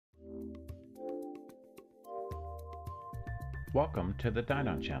Welcome to the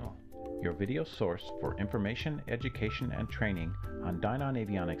Dynon channel, your video source for information, education, and training on Dynon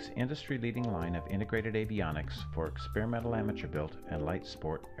Avionics' industry-leading line of integrated avionics for experimental amateur-built and light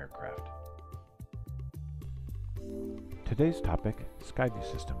sport aircraft. Today's topic,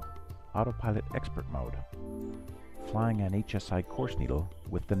 SkyView System, Autopilot Expert Mode, flying an HSI course needle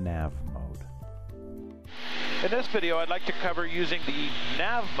with the NAV mode. In this video, I'd like to cover using the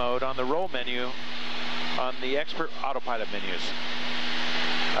NAV mode on the roll menu on the Expert Autopilot menus.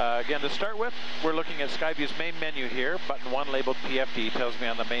 Again, to start with, we're looking at SkyView's main menu here. Button 1 labeled PFD tells me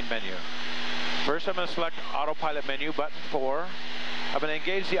on the main menu. First, I'm going to select Autopilot menu, button 4. I'm going to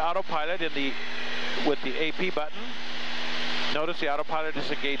engage the Autopilot with the AP button. Notice the Autopilot is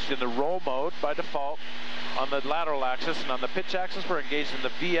engaged in the roll mode by default on the lateral axis, and on the pitch axis we're engaged in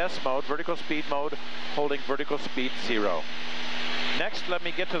the VS mode, vertical speed mode, holding vertical speed 0. Next, let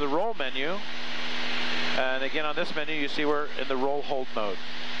me get to the roll menu. And again, on this menu, you see we're in the roll hold mode.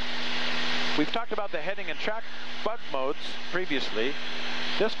 We've talked about the heading and track bug modes previously.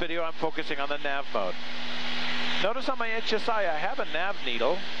 This video, I'm focusing on the NAV mode. Notice on my HSI, I have a NAV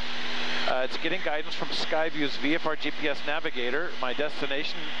needle. It's getting guidance from SkyView's VFR GPS navigator. My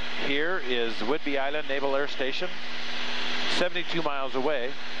destination here is Whidbey Island Naval Air Station, 72 miles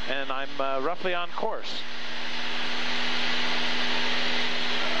away, and I'm roughly on course.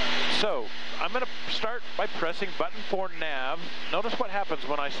 So, I'm going to start by pressing button 4 NAV. Notice what happens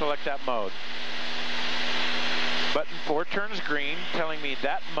when I select that mode. Button 4 turns green, telling me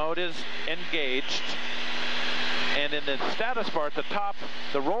that mode is engaged. And in the status bar at the top,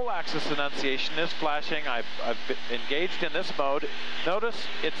 the roll axis annunciation is flashing. I've been engaged in this mode. Notice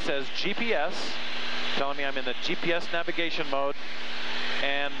it says GPS, telling me I'm in the GPS navigation mode.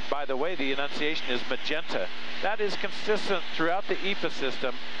 And by the way, the annunciation is magenta. That is consistent throughout the EFA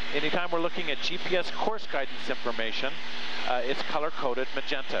system. Anytime we're looking at GPS course guidance information, it's color-coded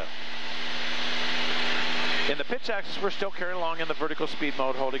magenta. In the pitch axis, we're still carrying along in the vertical speed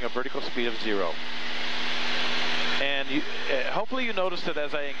mode, holding a vertical speed of 0. And hopefully you noticed that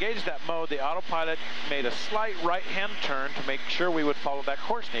as I engaged that mode, the Autopilot made a slight right-hand turn to make sure we would follow that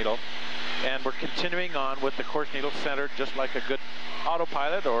course needle. And we're continuing on with the course needle centered, just like a good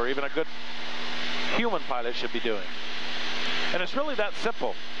autopilot or even a good human pilot should be doing. And it's really that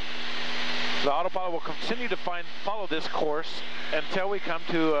simple. The autopilot will continue to follow this course until we come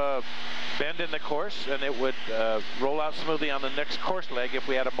to a bend in the course, and it would roll out smoothly on the next course leg if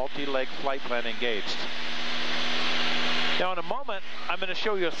we had a multi-leg flight plan engaged. Now in a moment, I'm going to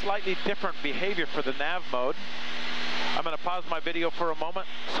show you a slightly different behavior for the NAV mode. I'm going to pause my video for a moment,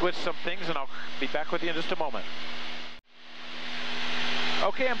 switch some things, and I'll be back with you in just a moment.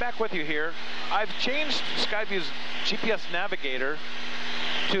 Okay, I'm back with you here. I've changed SkyView's GPS navigator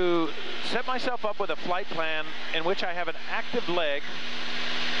to set myself up with a flight plan in which I have an active leg,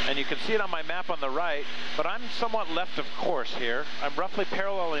 and you can see it on my map on the right, but I'm somewhat left of course here. I'm roughly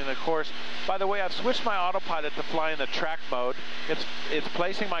paralleling the course. By the way, I've switched my autopilot to fly in the track mode. It's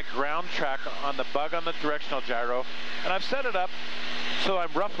placing my ground track on the bug on the directional gyro, and I've set it up so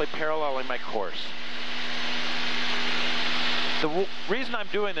I'm roughly paralleling my course. The reason I'm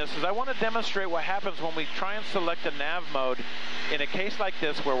doing this is I want to demonstrate what happens when we try and select a NAV mode in a case like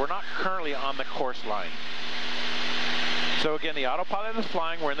this where we're not currently on the course line. So again, the autopilot is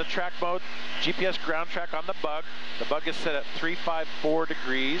flying, we're in the track mode, GPS ground track on the bug. The bug is set at 354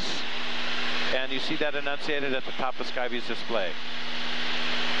 degrees, and you see that enunciated at the top of SkyView's display.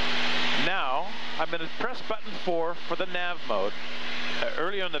 Now, I'm going to press button 4 for the NAV mode.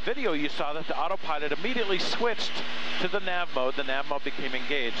 Earlier in the video, you saw that the autopilot immediately switched to the NAV mode. The NAV mode became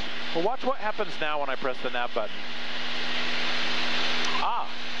engaged. Well, watch what happens now when I press the NAV button.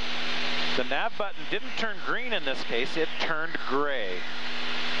 The NAV button didn't turn green in this case, it turned gray.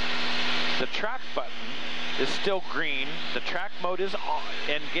 The track button is still green, the track mode is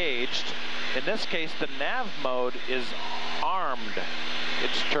engaged. In this case, the NAV mode is armed.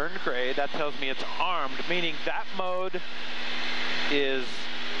 It's turned gray, that tells me it's armed, meaning that mode is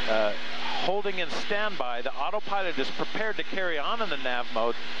holding in standby. The autopilot is prepared to carry on in the NAV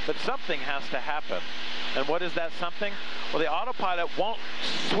mode, but something has to happen. And what is that something? Well, the autopilot won't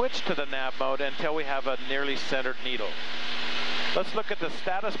switch to the NAV mode until we have a nearly centered needle. Let's look at the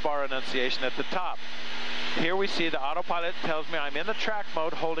status bar annunciation at the top. Here we see the autopilot tells me I'm in the track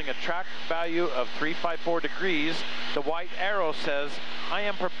mode holding a track value of 354 degrees. The white arrow says I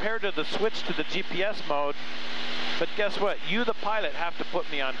am prepared to switch to the GPS mode, but guess what? You, the pilot, have to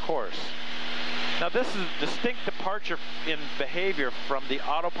put me on course. Now this is a distinct departure in behavior from the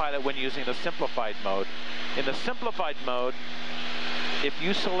autopilot when using the simplified mode. In the simplified mode, if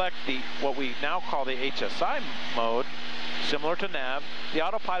you select what we now call the HSI mode, similar to nav, the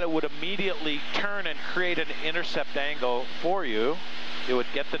autopilot would immediately turn and create an intercept angle for you. It would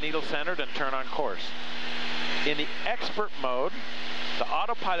get the needle centered and turn on course. In the expert mode, the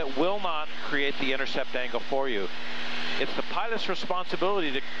autopilot will not create the intercept angle for you. It's the pilot's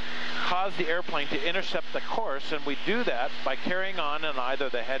responsibility to cause the airplane to intercept the course, and we do that by carrying on in either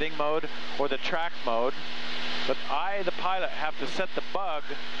the heading mode or the track mode. But I, the pilot, have to set the bug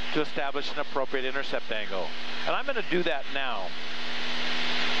to establish an appropriate intercept angle. And I'm going to do that now.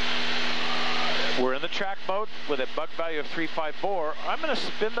 We're in the track mode with a bug value of 354. I'm going to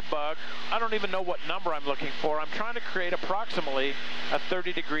spin the bug. I don't even know what number I'm looking for. I'm trying to create approximately a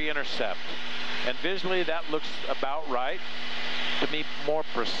 30-degree intercept. And visually that looks about right. To be more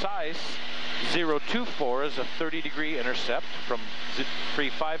precise, 024 is a 30-degree intercept from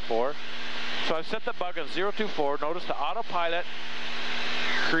 354. So I've set the bug on 024. Notice the autopilot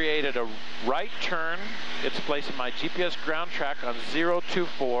created a right turn. It's placing my GPS ground track on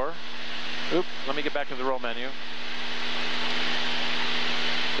 024. Oop, let me get back to the roll menu.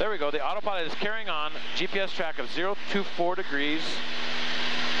 There we go. The autopilot is carrying on. GPS track of 024 degrees.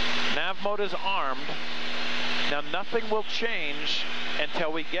 Nav mode is armed. Now nothing will change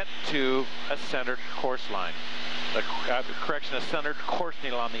until we get to a centered course line. A centered course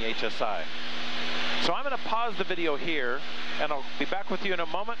needle on the HSI. So I'm going to pause the video here, and I'll be back with you in a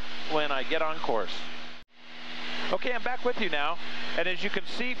moment when I get on course. Okay, I'm back with you now, and as you can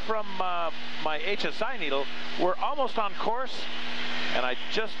see from my HSI needle, we're almost on course, and I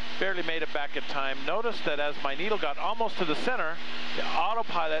just barely made it back in time. Notice that as my needle got almost to the center, the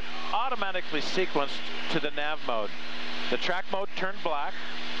autopilot automatically sequenced to the nav mode. The track mode turned black.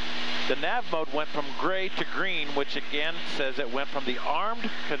 The nav mode went from gray to green, which again says it went from the armed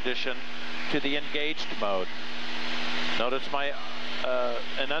condition to the engaged mode. Notice my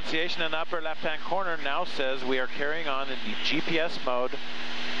enunciation in the upper left-hand corner now says we are carrying on in the GPS mode.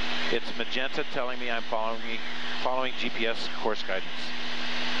 It's magenta telling me I'm following GPS course guidance.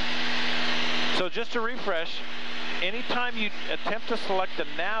 So just to refresh, anytime you attempt to select the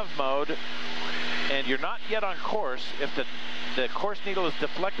nav mode and you're not yet on course, if the course needle is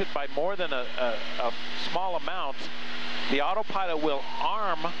deflected by more than a small amount, the autopilot will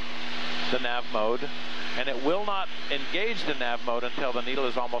arm the nav mode, and it will not engage the nav mode until the needle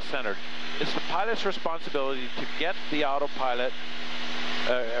is almost centered. It's the pilot's responsibility to get the autopilot,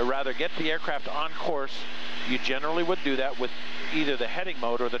 get the aircraft on course. You generally would do that with either the heading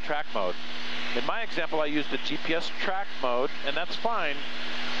mode or the track mode. In my example, I used the GPS track mode, and that's fine.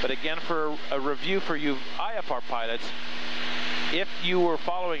 But again, for a review for you IFR pilots, if you were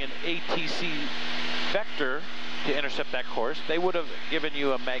following an ATC vector to intercept that course, they would have given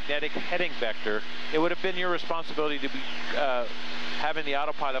you a magnetic heading vector. It would have been your responsibility to be having the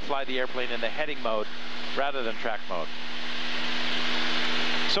autopilot fly the airplane in the heading mode rather than track mode.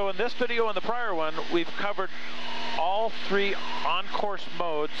 So in this video and the prior one, we've covered all three on-course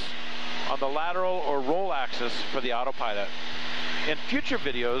modes on the lateral or roll axis for the autopilot. In future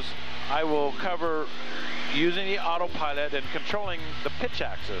videos, I will cover using the autopilot and controlling the pitch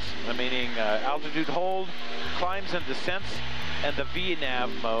axis, meaning altitude hold, climbs and descents, and the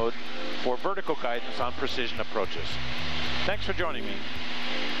VNAV mode for vertical guidance on precision approaches. Thanks for joining me.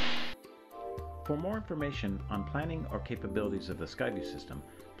 For more information on planning or capabilities of the SkyView system,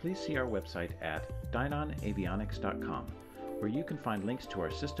 please see our website at dynonavionics.com, where you can find links to our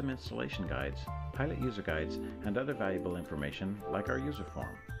system installation guides, pilot user guides, and other valuable information like our user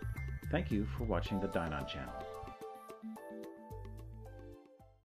forum. Thank you for watching the Dynon channel.